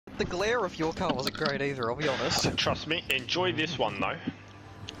the glare of your car wasn't great either, I'll be honest. Trust me, enjoy this one though.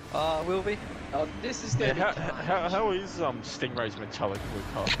 Will be. Oh, this is gonna be how is Stingray's metallic blue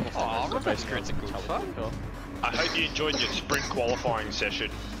car? Oh, it's a good fun. I hope you enjoyed your sprint qualifying session.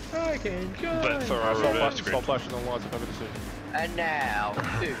 I can enjoy. But for a reverse grid. Stop flashing the lights I've ever seen. And now,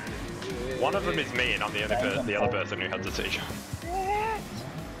 one of them is me, and I'm the other person who has the seizure.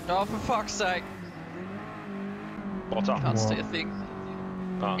 Oh, for fuck's sake! What's up? Can't see a thing.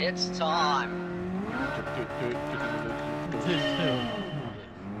 Oh. it's time.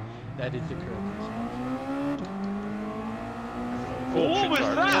 That is the correct. What was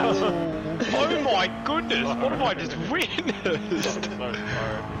that? Oh my goodness! What have I just witnessed?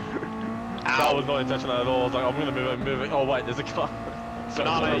 That was not intentional at all. I was like, I'm gonna move it. Oh wait, there's a car.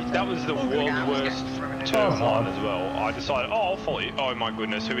 Banana, that was the world's worst turn one as well. I decided, oh, I'll follow you. Oh my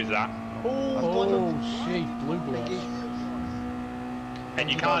goodness, who is that? Oh shit, blue gloss. And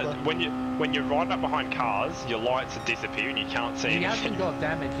you can't, when you're riding up behind cars, your lights disappear and you can't see He anything. hasn't got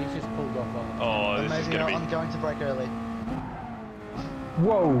damage, he's just pulled off on it. Oh, this is gonna be... I'm going to break early.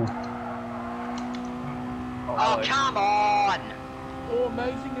 Whoa! Oh, come on! Oh,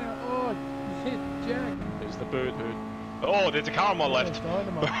 amazing now. Oh, he's hit Jack. There's the bird hood. Oh, there's a car on my left.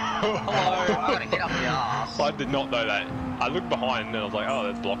 Hello, I gotta get up the arse. I did not know that. I looked behind and I was like, oh,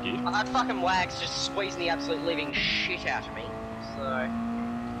 that's blocky. Oh, that fucking wag's just squeezing the absolute living shit out of me. So...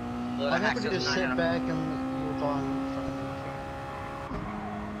 I'm happy to just sit back and you'll die in front of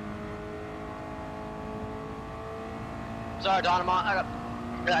me. Sorry, Dynamite, I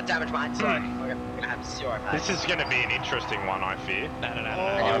got damage, mate. Sorry, we're gonna have 0 pace. This is gonna be an interesting one, I fear. No.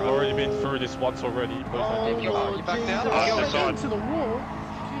 I've already been through this once already. You back down? To the wall.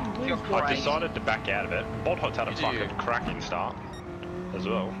 I've decided to back out of it. Baldhot's had a fucking cracking start as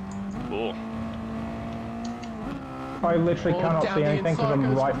well. Oh. I literally cannot see anything because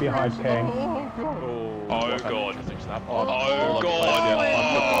I'm right behind Kane. Oh god. Oh god.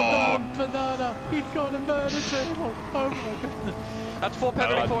 Banana, he's got a murder table. Oh my goodness. That's 4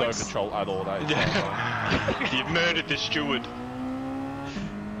 penalty points. No control at all. That is You've murdered the steward.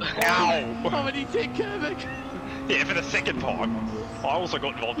 Ow! Oh, and he did Kermit. Yeah, for the second time. I also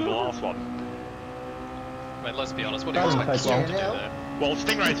got involved in the last one. Mate, let's be honest, what do you expect Song to do there? Well,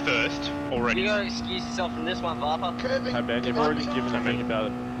 Stingray's first already. You gotta excuse yourself from this one, Viper. Hey man, you've already given a thing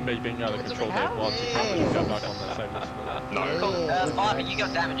about me being able to control their bloods. You can't go back on that same list. No. Viper, you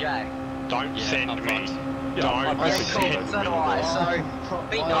got damage, eh? Don't send me. Yeah, Don't send me. So do I, so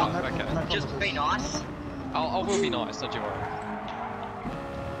be nice. Okay. Just be nice. I will be nice, don't you worry.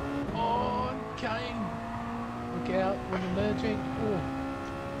 Oh, Kane. Look out when you're merging.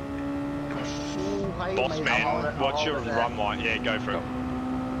 Boss man, what's your run line? Yeah, go for it.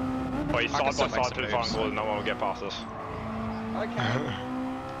 Oh, he's side by side to the front corner, no one will get past us. Okay.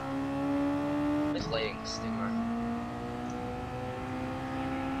 Misleading, Stingray.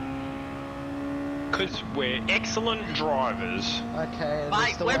 Because we're excellent drivers. Okay,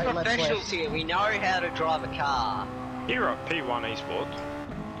 Mate, we're professionals here, we know how to drive a car. Here at P1 Esports.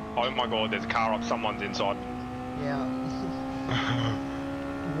 Oh my god, there's a car up, someone's inside. Yeah.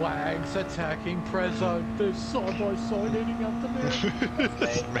 Wags attacking Prezzo. They're side by side hitting up the man.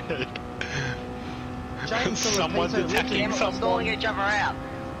 This man. James, Someone's attacking someone. Stalling each other out.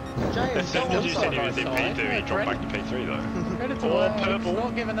 James, As soon as you said he was in P2, he dropped back to P3 though. Credit to Oh, Wags, purple.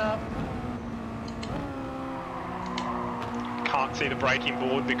 not giving up. Can't see the braking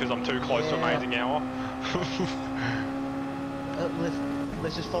board because I'm too close to Amazing Hour.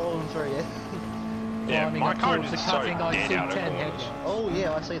 let's just follow him through, yeah? Yeah, Climbing my up car towards is the so cutting, I dead see out of 10 corners. head. Oh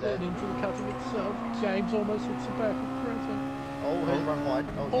yeah, I see that. Then into the cutting itself. James almost hits the back of Prezzo. Oh, who's run wide?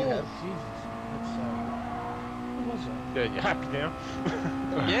 Oh, you have. Jesus. That's who was it? Yeah, you're happy now.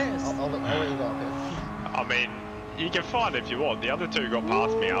 Yes. I'll let you go up here. I mean, you can find it if you want. The other two got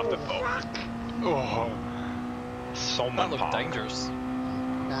past me after. Oh. Someone That looked parked. dangerous.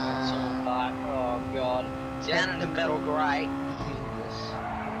 Nah. Oh god. Down in the metal grey. Jesus.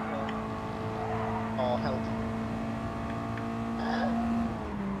 Oh, help.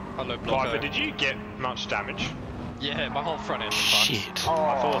 Hello, Viper, Blocker. did you get much damage? Yeah, my whole front end was fucked. Shit.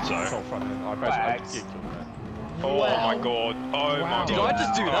 I thought so. Control front end. I basically did kill that. Oh Wow. my god. Oh my god. Did I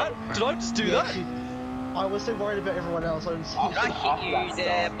just do that? Did I just do Yeah, that? I was so worried about everyone else. I didn't see Did I hit you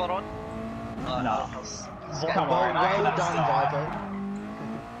there, Botton? No. Come on, Well done, Viper.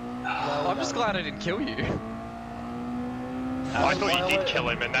 I'm just glad I didn't kill you. I thought you did kill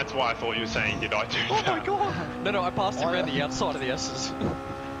him, and that's why I thought you were saying, did I do that? Oh my god! No, I passed him around the outside of the S's.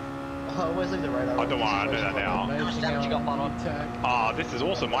 I always leave the radar. I don't want to do that now. How much damage you got, Botton? Ah, this is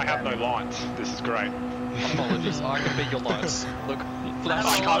awesome. I have no lights. This is great. Apologies, I can be your lights. Look. Flash.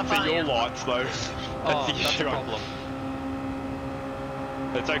 I can't see your lights though. That's the that's issue. a problem.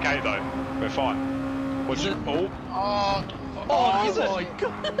 It's okay though. We're fine. What's your... Oh my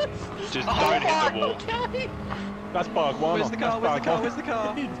god! Just don't hit the wall. Okay. That's Barguana. Where's the car? Where's the car? Where's the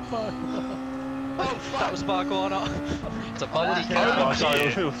car? It's fine. Oh, that was Barguana. It's a bloody Oh, car. my sorry,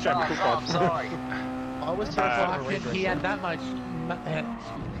 dear. it was Jamie Cook. I'm sorry. I was terrified of Fucking, a he had that much, momentum.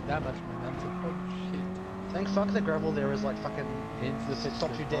 Oh shit. Thank fuck the gravel there is like fucking Into the pit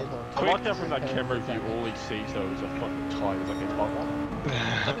stops you dead. I like how from that camera view all he sees though is a fucking tire, like a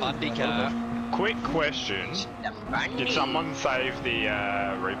Barguana. The Bundy car. Quick question. Did someone save the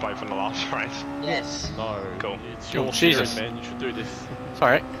replay from the last race? Yes. No. Cool. It's your Jesus. steering, man. You should do this.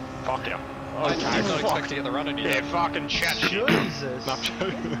 Sorry. Fuck yeah. I did not expect to get the run on you. Yeah, fucking chat shit. Jesus. No, I'm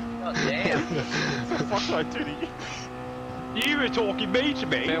joking. God damn. What the fuck did I do to you? You were talking me to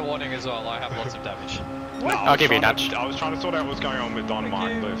me. Fair warning as well, I have lots of damage. No, I'll give you a nudge. I was trying to sort out what's going on with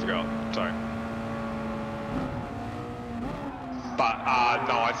Dynamite. Thank you. Please forgot. Sorry. But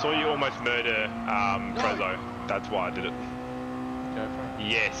no, I saw you almost murder Prezzo. That's why I did it. Go for it.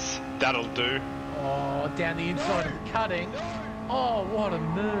 Yes, that'll do. Oh, down the inside of the cutting. Oh, what a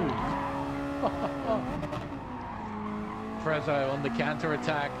move. Frezzo on the counter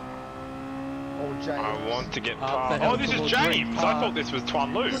attack. Oh, James. I want to get Up the past. hill Oh, this is towards James. Green I Park. thought this was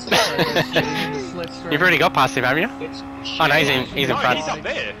Tuan Lu. You've already got past him, haven't you? It's Oh no, he's in No, front. he's up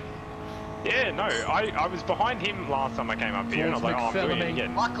there. Yeah, no, I was behind him last time I came up here, and I was like, oh, I'm doing it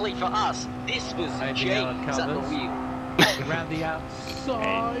again. Luckily for us, this was Maybe James now it at the covers. wheel. Around the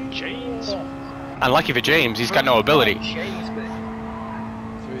outside. And James. Oh, Unlucky for James, he's got no ability. James, but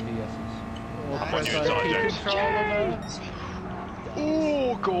through the S's. I'm on your Frezzo side, keep James. control of it.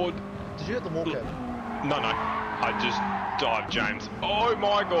 Oh, God. Did you hit the walkout? No, I just dived James. Oh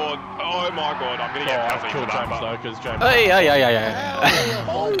my god, I'm gonna Oh, get I've penalty for killed that, James but though, because James... Hey, yeah.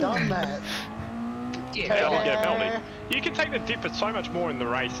 How have I done that? yeah, I'll get a penalty. You can take the dip for so much more in the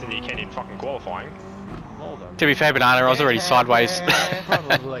race than you can in fucking qualifying. Well done. To be fair, Banana, I was already sideways.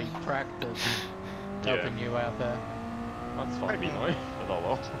 Probably practice helping you out there. That's fine. Maybe. Anyway. But oh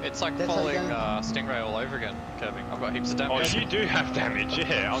well. It's like That's how following you go. Stingray all over again, curving. I've got heaps of Oh, damage. you do have damage,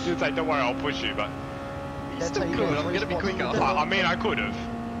 yeah. I was gonna say, don't worry, I'll push you, but... That's still how you good, get I'm three gonna be spots quicker. in the I mean, I could have.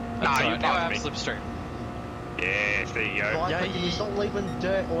 Nah, you now I have passed me. slipstream. Yes, there you go. Right, but can you stop leaving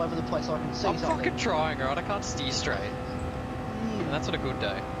dirt all over the place so I can see I'm something? fucking trying, right? I can't steer straight. And that's on a good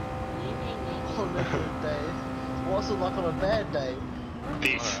day. On a good day. What's it like on a bad day?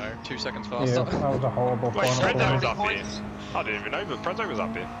 This. I don't know, 2 seconds Yeah, faster. that was a horrible Wait, final Prezzo was corner. up here. I didn't even know, but Prezzo was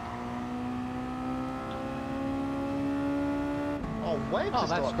up here. Oh, Waves Oh, is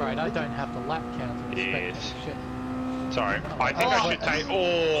that's still great. up I there. don't have the lap counter. Yes. Shit. Sorry, I think I should take...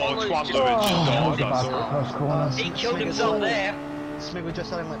 Oh, Oh, Tuan just- Lu is just Oh, dog, that I was saw. bad first corner. he killed himself there. Smiggle just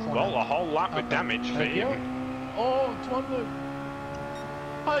starting like Well, a whole lap with Okay. damage for Thank you. him. Oh, Tuan Lu.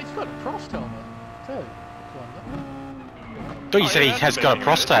 Oh, he's got a frost helmet too. Tuan Thought you said he Oh, yeah, has that's got a been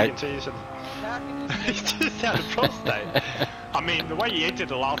prostate. interesting. You can see He just had a prostate. I mean, the way he entered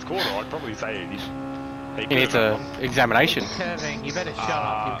the last quarter, I'd probably say he He needs a examination. Lu. Curving, you better shut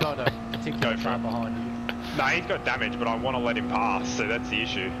up. You've got a particular go for car it. behind you. No, he's got damage, but I want to let him pass, so that's the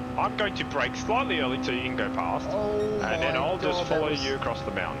issue. I'm going to brake slightly early so you can go past, Oh and then I'll just follow was, you across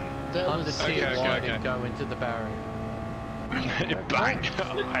the mountain. That was Understeer Okay, okay, wide okay. and go into the barrier. Bang!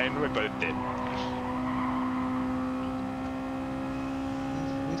 And we're both dead.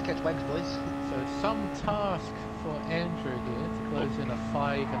 Need to catch Waves, please. So some task for Andrew here to close in a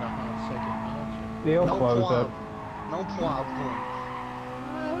 5.5 second margin. They'll No close plug. it. No plug.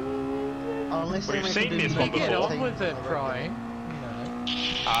 Unless We've they make seen it do this the one You get before. on with it, I reckon. trying.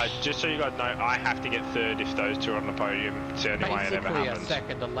 Just so you guys know, I have to get third if those two are on the podium. It's the only way it ever Basically a happens.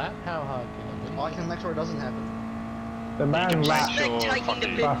 second a lap. How hard can it be? I can make sure it doesn't happen. The man can lapped make sure- Spec taking fuck the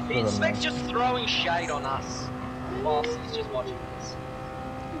you. bit. faster than Spec's me. just throwing shade on us. Whilst he's just watching this.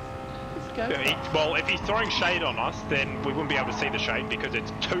 Let's go. Well, if he's throwing shade on us, then we wouldn't be able to see the shade because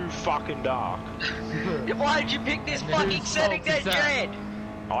it's too fucking dark. Why did you pick this fucking Whose setting fault is then, that? Jed?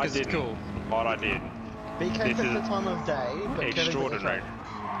 I It's didn't. cool. What I did. BK This picked is the time of day, but Kevin picked the Extraordinary.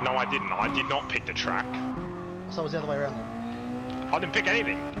 track. No, I didn't. I did not pick the track. So it was the other way around then. I didn't pick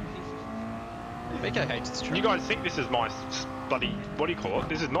anything. BK hates this You track. guys think this is my bloody... What do you call it?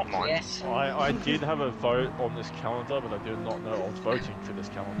 This is not mine. Yes. I did have a vote on this calendar, but I did not know I was voting for this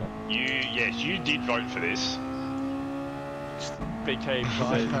calendar. Yes, you did vote for this. BK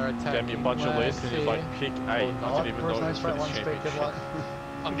Right, said, gave me a bunch of lists, and he was like, pick 8. I didn't even know it was for this championship.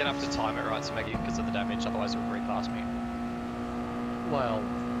 I'm gonna have to time it right, so Maggie, because of the damage, otherwise it will repass me. Well,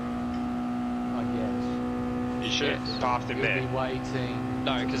 I guess. You should have passed him You'll there. be waiting.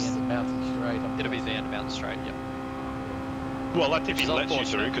 No, to the 'cause end of Mountain Straight. It'll be the end of Mountain Straight, yep. Well, that's if he It's lets you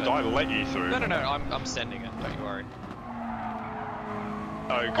through, because I unfortunate, let you through. No, I'm sending it, don't you worry.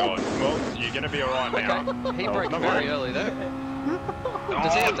 Oh god. Well, you're gonna be alright now. Okay, he Oh, broke no very worries. early there.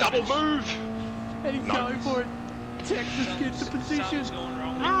 Does he Oh, have double damage? move! And he's No. going for it. Texas gets the position. Something's going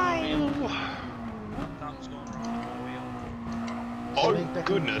wrong with my wheel. Something's going wrong with my wheel. Oh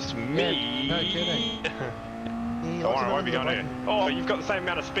goodness me! No kidding. Don't worry, I won't be going here. Oh, you've got the same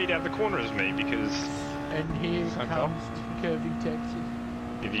amount of speed out the corner as me because And here Okay. comes curving Texas.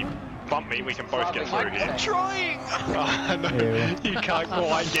 if you bump me, we can both get through here. Trying! Oh, no, Ew. you can't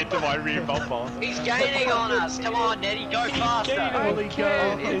quite get to my rear bumper. He's gaining on us. Come on, Nettie, go faster. Holy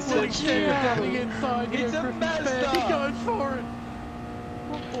cow, it's a chair on the inside here. It's a Griffin Mazda. Fair. He goes for it.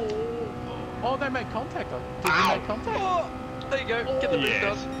 Oh, they made contact. Did they make contact? Oh, there you go, get the move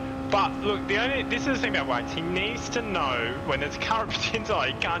Yes. done. But look, this is the thing about Wax. He needs to know when there's car potential,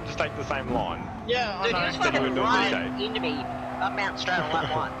 he can't just take the same line. Yeah, I Dude, he know. was That he would fucking normally running into me up Mountain Straight on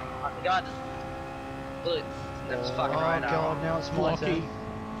lap 1. Like, the guy just blew. That was fucking Oh right god, now it's my Blocky. turn.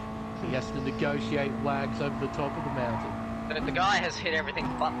 He has to negotiate wags over the top of the mountain. But the guy has hit everything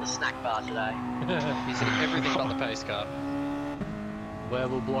but the snack bar today. He's hitting everything but the pace car. Where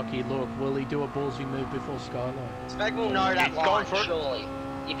will Blocky look? Will he do a ballsy move before Skyline? Spag will know that He's line, going for it. surely.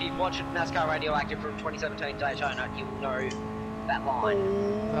 If you've watched NASCAR Radioactive from 2017 Daytona, you will know that line.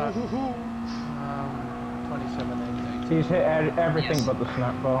 2017. He's hit everything Yes. but the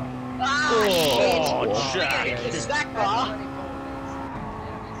snap bar. Ah, Oh, shit! Jack. Hit the snack bar!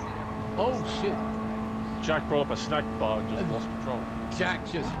 Oh shit! Jack brought up a snack bar and just lost control. Jack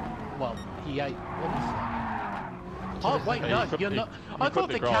just, well, he ate. What is that? Oh wait, Hey, no, he put- you're he- not. he I put thought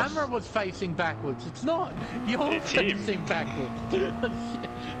the the grass. camera was facing backwards. It's not. You're It's him. facing backwards.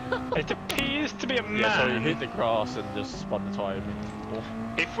 It appears to be a Yeah, so he man. hit the grass and just spun the tyre off.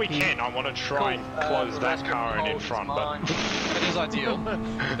 If we can, I want to try and close that car in front, but It is ideal, but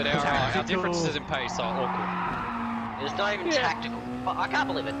our differences in pace are awkward. It's not even tactical. But I can't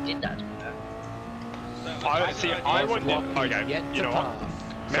believe it did that. I see. I would okay. Yet You to know what? pass.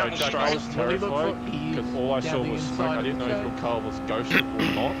 So Mountain Jack, I straight. was Will he look terrified for ease because all I down saw the was smoke. inside I didn't know of if the your car was ghosted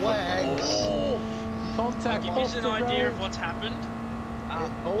or not. Wags. Contact Give off you an the idea road. of what's happened.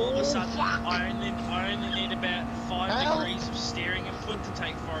 All of a sudden, I only need about 5 Ow. degrees of steering input to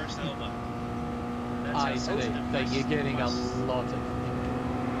take Forest Elbow. That's I how see sensitive that my- you're getting a my- lot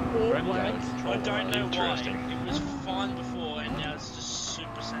of. Brent Wags. gained I control. don't know why. Interesting. It was fine before, and now it's just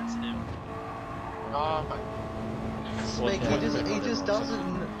super sensitive. Smeg, he just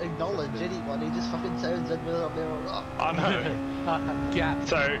doesn't acknowledge anyone, he just fucking turns in with up there. I know. Gap.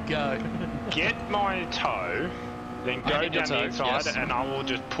 So Go. get my toe, then I go need your down the toe, inside, yes. and I will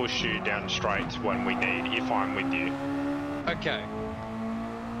just push you down straight when we need, if I'm with you. Okay.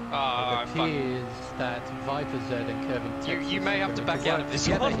 It Fuck. appears that Viper Z and Curving Texas You may have to back out of this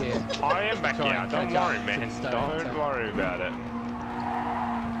together one. here. I am back Try out. and Don't catch up worry, to man. the stone Don't tape. worry about it.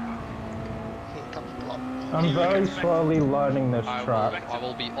 Here comes Block. I'm very slowly learning this I track.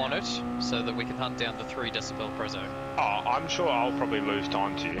 will be on it so that we can hunt down the 3 decibel Prezzo. Oh, I'm sure I'll probably lose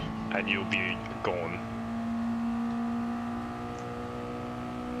time to you, and you'll be gone.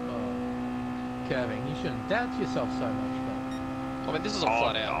 Oh. Curving, you shouldn't doubt yourself so much, I mean, this is all Oh,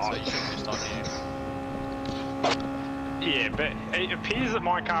 flat out, so God. you shouldn't lose time here. Yeah, but it appears that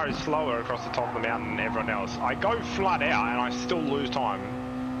my car is slower across the top of the mountain than everyone else. I go flat out, and I still lose time.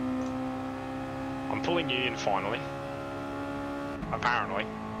 I'm pulling you in finally. Apparently.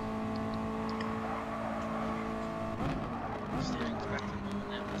 Steering's back to normal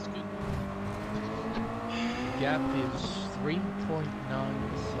now, that's good. but gap is 3.9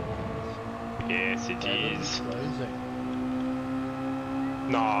 seconds. Yes, it is. Closing.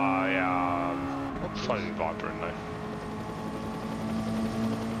 No, yeah, floating Viper in there.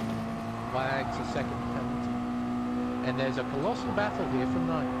 Wags a second penalty. And there's a colossal battle here from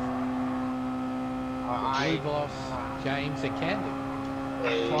ninth. Blue Boss, James and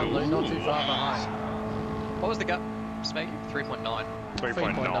Candy. Fondly not too far behind. What was the gap, Smeggy? 3.9.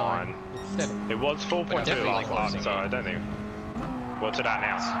 3.9. It's steady. It was 4.2 definitely last lap, closing so in. I don't think. What's it at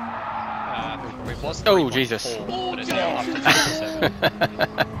now? It was Oh, 3.4, Jesus. but it's now up to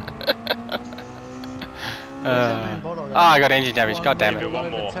 3.7. I got engine damage. God damn Give it. it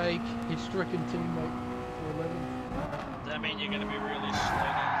one more. Overtake his stricken teammate for 11. Does that mean you're going to be really slow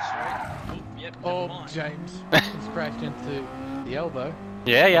down the straight? Oh, yep, never Oh, mind. James has crashed into the elbow.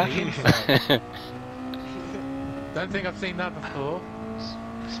 Yeah, The yeah. inside. Don't think I've seen that before.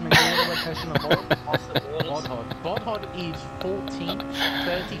 Smeg, the location of Block. Bodhod is 14th,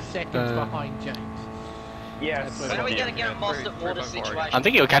 30 seconds behind James. Yes. When are we going to get a Mazda water situation? I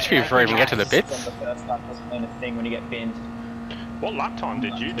think he'll catch me before I even get to the pits. The first lap doesn't mean a thing when you get binned. What lap time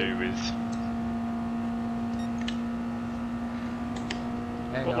did you do with?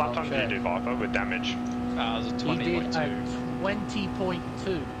 What lap time did you do, Viper, with damage? It was a He did 20.2. a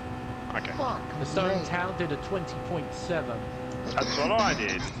 20.2. Okay. Fuck. The Stone mate. Town did a 20.7. That's what I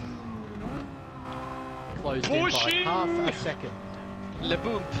did. Closed in by Pushing. half a second. Le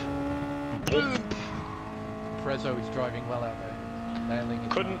boom. Prezzo is driving well out there. Nailing it.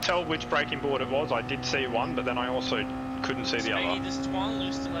 Couldn't tell which braking board it was. I did see one, but then I also couldn't see the Smeggy, other. does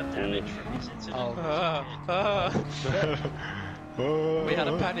Twan still have damage from this incident? We had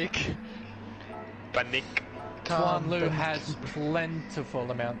a panic. Panic. Tuan Lu has plentiful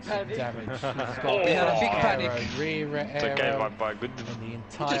amounts of damage. He's got We had a big front panic. aero, rear It's okay, aero, Viper. Good. and the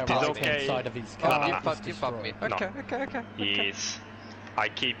entire It's right okay. hand side of his No, car no, no. is You fucked me. destroyed. Okay. Yes. I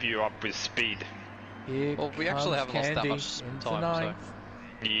keep you up with speed. Here Well, we actually comes haven't lost that Candy much into time, so. ninth.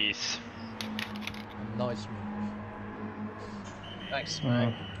 Yes. A nice move. Thanks. Very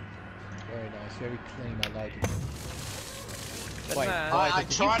nice, very clean, I like it. Wait, man. I did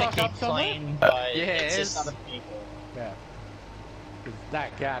you try to fuck keep up somewhere? clean, but Yes. it's just other people. Yeah. Because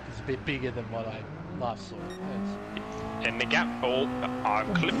that gap is a bit bigger than what I last saw. It's, And the gap. Oh,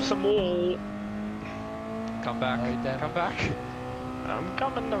 I've clipped some wall. Come back. No damage. Come back. I'm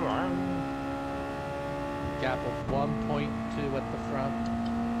coming around. gap of 1.2 at the front.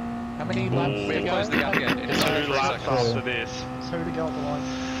 How many laps to We've go? closed the gap again. It's Two 3 laps seconds. after this. So to go up the line.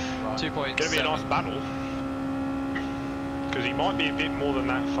 Right. 2.7. Gonna be a nice battle. Because he might be a bit more than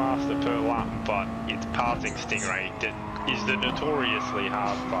that faster per lap, but it's passing Stingray that is the notoriously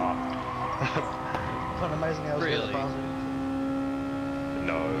hard part. Quite amazing how it's Really?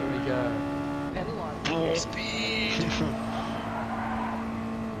 No. Here we go. Speed.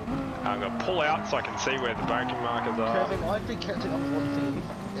 I'm gonna pull out so I can see where the braking markers are. Kevin, I'd be catching up with one thing.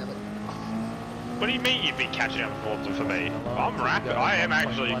 Damn it. What do you mean you've been catching up with for me? I'm rapid. I am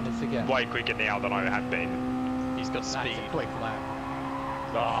actually way quicker now than I have been. He's got That's speed. a quick lap.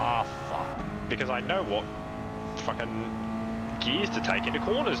 Ah, fuck. Because I know what fucking gears to take into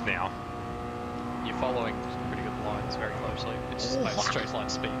corners now. You're following some pretty good lines very closely. It's just like straight line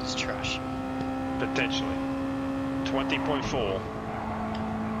speed is trash. Potentially. 20.4.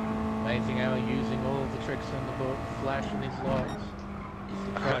 Amazing how he's using all the tricks in the book, flashing his lights.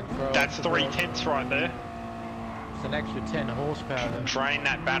 to try and throw That's off the 3/10 right there. It's an extra 10 horsepower. Then. Drain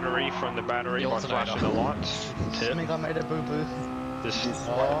that battery from the battery The by alternator. flashing the lights. I think I made a boo-boo. This is...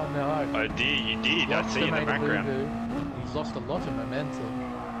 Oh no. Oh dear, you did. I Lost see in the made a background. boo-boo. He's lost a lot of momentum.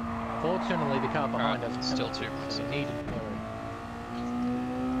 Fortunately, the car behind us still penalty, 2%. so he needn't worry.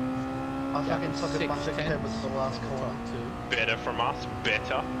 I fucking took a 6 bunch of head with the last corner. top two. Better from us,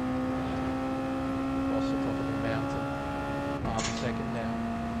 better. Across the top of the mountain. Half a second now.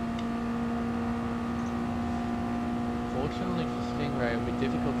 Fortunately for Stingray, it would be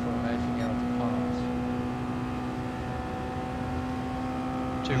difficult for him edging out to pass.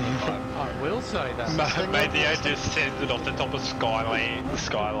 2.5. I will say that. Maybe I just sends it off the top of Skyline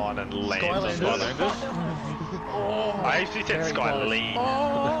and lands on Skylanders. Oh, I actually said very close. Skyline.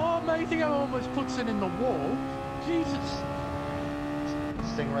 Oh, amazing how almost puts it in the wall. Jesus.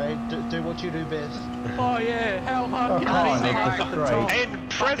 Stingray, do what you do best. Oh yeah, how hard Oh, can come it on, be? Nick, Like it's at the straight. top?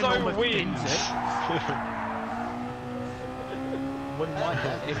 And Fucking Prezzo almost wins. bins it. Wouldn't like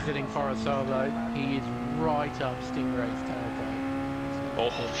that. Exiting Forestall though, he is right up Stingray's tailgate. Oh,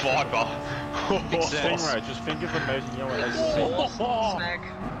 Viper. Big Stingray, just think of amazing yellow aces. Oh, Snag.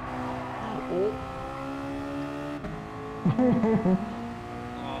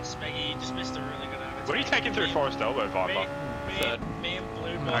 Oh, Smeggy, you just missed a really good overtake. What are you taking through Forest Elbow, Viper? Me and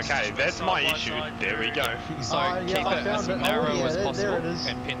Blue Boss Okay, just that's went my side by issue. side There we through. go. So yeah, keep I it as found it. narrow Oh, yeah, as there possible it is.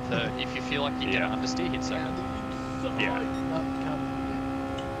 and pin third. If you feel like you're Yeah. gonna understeer, hit second. Yeah.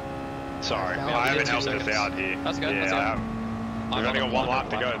 Sorry, Yeah, I we haven't did 2 helped us seconds. out here. That's good, Yeah, that's I good. have. We've only got one lap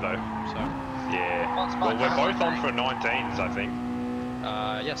to go though. So, Yeah. Well, we're both on for 19s, I think.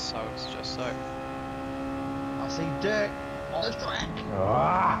 yes, I would suggest so. I see dirt on the track.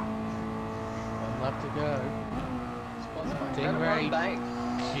 Ah! one lap to go. Stingray. Stingray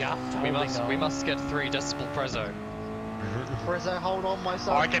just We holding on. must get 3 decibel Prezzo. Prezzo, hold on, my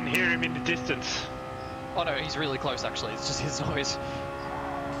son. I can hear him in the distance. Oh no, he's really close actually. It's just his noise.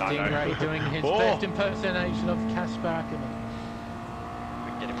 I know. Stingray doing his Oh. best impersonation of Casper Ackerman.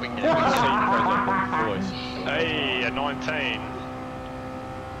 We can get it. We can get it. Voice. Hey, a 19.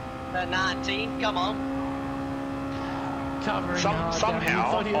 19, come on. covering hard.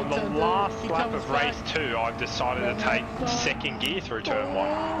 Somehow, Damn, he on the turned last he lap comes of back. race 2, I've decided to take second gear through turn 1.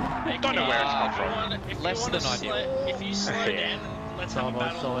 I don't know where it's come from. Less than ideal. If you slow Yeah. down and let's have a Almost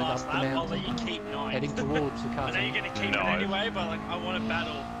battle on the solid last up the lap, I'll mountain. let you keep 9th. Heading towards the I cut. know you're gonna keep No. it anyway, but like I want to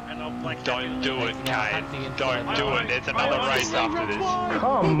battle, and I'll like. Don't do it, Kane. Hunting Don't inside. do it. There's another race after this.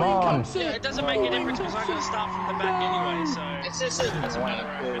 Come on. Yeah, it doesn't make a difference because I'm gonna start from the back anyway, so. It's just annoying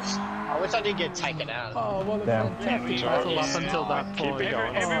because I wish I didn't get taken out. Oh, what a Damn. fantastic Yeah, battle up yeah. until that Keep point. it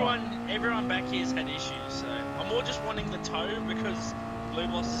going. Everyone back here's had issues, so I'm more just wanting the toe because Blue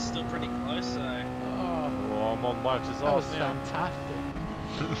Loss is still pretty close, so. Oh, Well, I'm on Life's that was ass now. fantastic.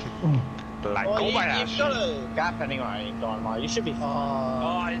 Like, Well, oh my you've gosh. got a gap anyway, Dynamite. You should be fine.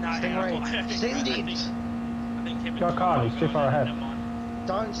 Oh, no, Stingray, send it. I think him and Your car is too far ahead. Never mind.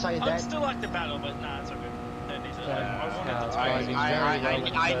 Don't say I'd that. still like the battle, but nah, it's all good. Don't need to. I wanted the driving very well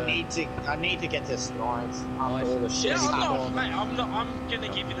I need to get to 9th after all the shit. Yeah, that's I'm not, happened. mate. I'm gonna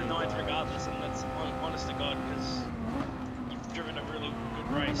give you the 9th regardless, and that's honest to God because you've driven a really good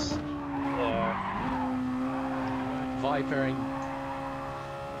race. Vipering.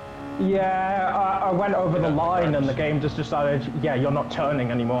 Yeah, I went over the line and the game just decided, yeah, you're not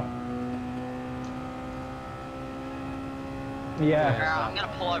turning anymore. Yeah. Alright, I'm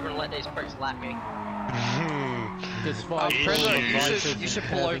gonna pull over and let these pricks lap me. Despite Prezo, you should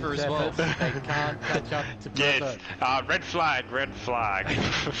pull over as well. They can't catch up to Prezo. Yes, red flag, red flag. What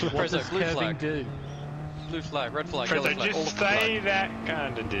Prezo, does blue Kevin flag. do? Blue flag, red flag, yellow Prezo, flag, all just flag. stay that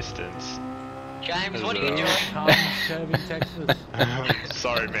kind of distance. James, what are you Here doing? Comes Kevin, Texas,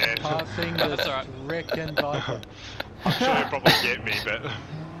 Sorry, man. passing That's the alright. stricken Viper I'm sure you'll probably get me, but We'll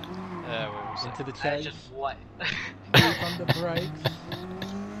see. into the Hey, chase. just what? Deep on the brakes.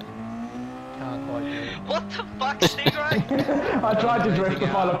 Can't quite do it. What the fuck, Stingray? I tried to drift the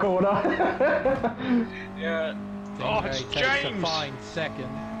final corner. Yeah. Oh, it's Stingray takes James. a fine second.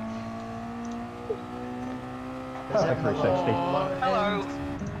 Perfect 360. Hello.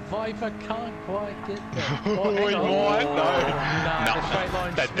 Viper can't quite get there. Oh, hang he on. might, no. No, the straight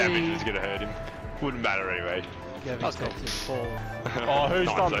line That damage speed. was going to hurt him. Wouldn't matter anyway. Kevin Texas falls. Oh, who's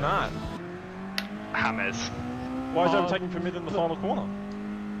Nice, done though. that? Hammers. Why is he Oh, overtaking for mid in the final corner?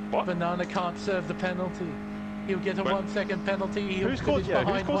 What? Banana can't serve the penalty. He'll get a Wait. 1 second penalty. He'll Who's finish causing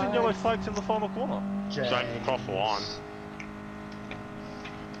behind yellow Wags. flags in the final corner? Don't cross the line.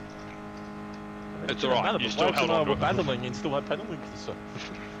 It's Doesn't alright, matter, you but still Wags held and I on were to it. battling and still had penalties. So.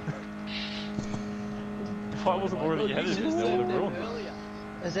 If I wasn't already ahead of you, they would have ruined it.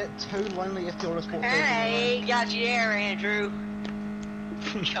 Is that too lonely if you're a sport? Hey, got you there, Andrew.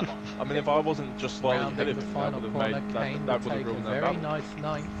 Come on. I mean, if I wasn't just slightly ahead Rounding of the him, that final would corner, have made Kane that will would have take a ruined that very battle. nice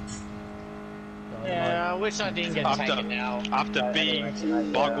ninth. Yeah, I wish I didn't get taken now. After being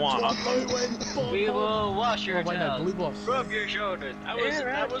Bhagwana, We will wash your Oh, wait, no, tails. blue boss. Rub your shoulders. That was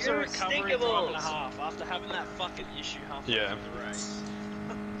a You're recovery drive and a stinkables. half after having that fucking issue halfway Yeah. through the race.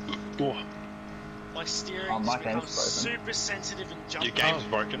 oh, My steering Oh, my just game's becomes broken. super sensitive and jumpy. your game's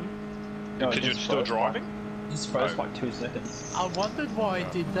broken No, because you're it's still froze. driving? It's froze for like 2 seconds. I wondered why I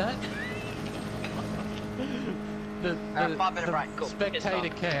did that. The 5 minute break, cool. spectator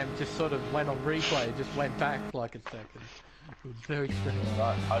Good cam just sort of went on replay, it just went back like a second. It was very strange.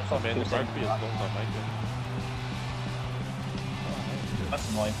 Right, I just I lost mean, 2 the seconds. rugby is long time making. That's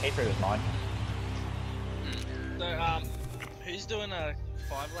annoying. P3 was 9. So, who's doing a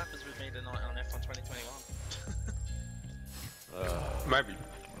 5-lappers with me tonight on F1 2021? Maybe.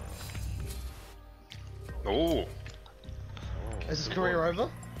 Oh, Is his career over?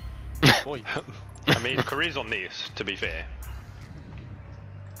 Boy. I mean, career's on this, to be fair.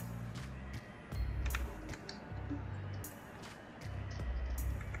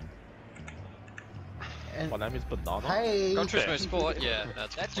 And My name is Banana. hey, Gran Turismo Sport, yeah,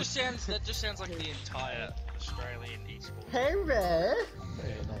 that's That just sounds like the entire Australian esport. hey, Red.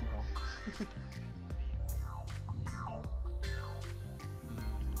 Yeah, not wrong.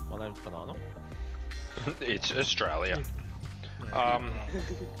 My name's Banana. It's Australia. I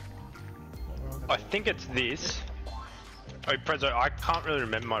think it's this. Oh, Prezzo, I can't really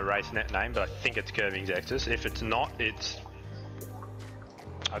remember my race net name, but I think it's Curving Xexus. If it's not, it's...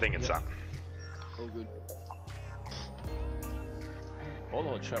 I think it's that. All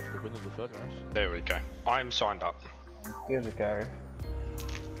on chat for the win of the third race. There we go. I'm signed up. Give it a go.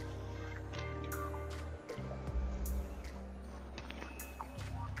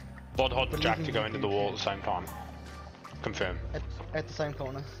 Bod Hod and Jack to go into the wall at the same time. Confirm. At the same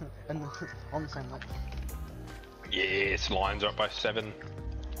corner, and on the same lap. Yes, lines are up by 7.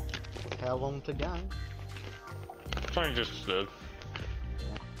 How long to go? It's only just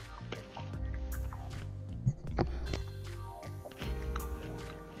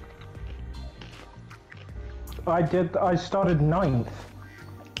I started 9th.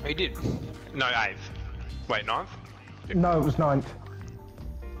 He did. No, 8th. Wait, 9th? No, it was 9th.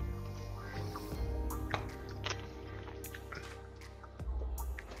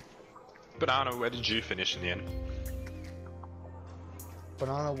 Banana, where did you finish in the end?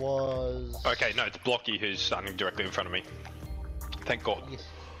 Banana was... Okay, no, it's Blocky who's standing directly in front of me. Thank God. Yes.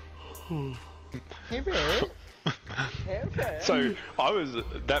 Hey, bro. So, I was,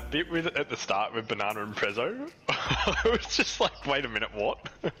 that bit with at the start with Banana and Prezzo, I was just like, wait a minute, what?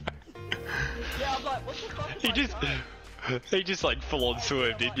 Yeah, I'm like, what the fuck is He just like full on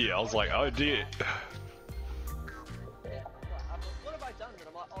swerved, didn't you? I was like, oh dear. Yeah, what have I done? And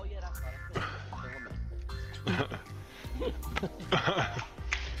I'm like, oh yeah, that's right.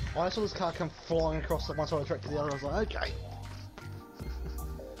 I saw this car come flying across the one side of the track to the other. I was like, okay.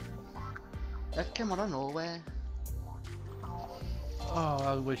 That came out of nowhere. Oh,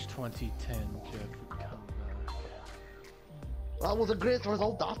 I wish 2010 Jeff would come back. That was a great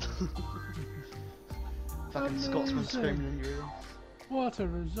result, that. Fucking Scotsman screaming in your ear. What a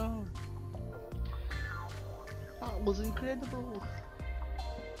result! That was incredible.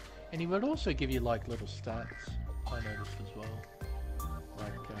 And he would also give you like little stats, I noticed as well.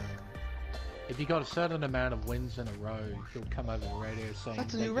 Like, if you got a certain amount of wins in a row, he'll come over the radio saying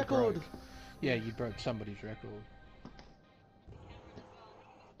That's a that new you record. broke- Yeah, you broke somebody's record.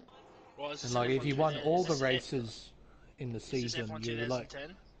 Well, is And this like, if F1 you won 10? all Is the this races in the Is this season, F1 you're like,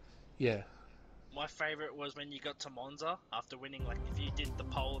 2010? yeah. My favourite was when you got to Monza after winning, like if you did the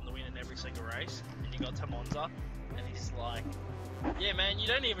pole and the win in every single race, and you got to Monza, and he's like, yeah man, you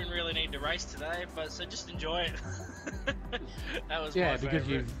don't even really need to race today, but so just enjoy it. That was Yeah, my because favourite.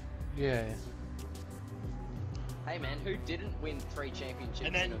 you've, yeah. Hey man, who didn't win 3 championships?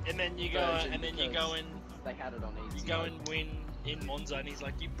 And then you go and then you go and they had it on easy. you go and win in Monza, and he's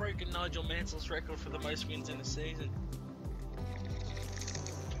like, you've broken Nigel Mansell's record for the most wins in a season.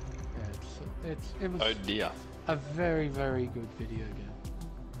 Yeah, it was Oh dear. a very, very good video game.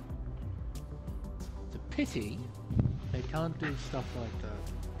 It's a pity they can't do stuff like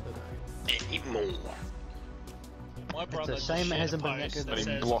that today. Anymore. My brother a just shame it shared a hasn't been post that good. that Hey,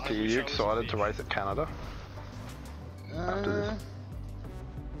 says, Blocky, "I are wish you I was excited big." to race at Canada?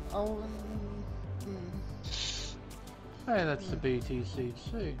 Hey, that's the BTC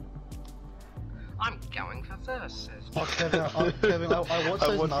too. I'm going for first, says Oh, Kevin, I watched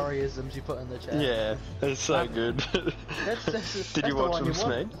those Murrayisms you put in the chat. Yeah, it's so good. Did you watch them,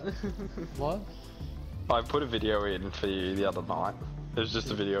 Smeg? What? I put a video in for you the other night. It was just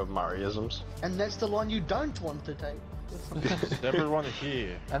a video of Murrayisms. And that's the line you don't want to take. Is everyone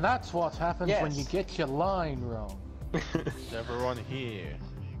here? And that's what happens when Yes. you get your line wrong. Is everyone here?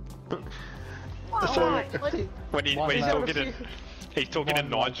 So, When he's talking to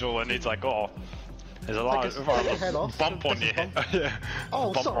Nigel and he's like, oh, there's a lot Take of his head off. bump on your head. Yeah.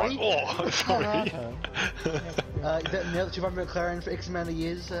 Oh, Bump sorry. right. Oh, sorry. Now that you've owned McLaren for X amount of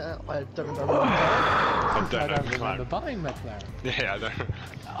years, I don't remember. I I don't know. don't remember McLaren. buying McLaren. Yeah, I don't.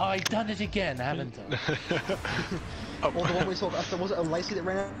 I've done it again, haven't I? Or the one we saw, was it a Lacey that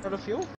ran out of fuel?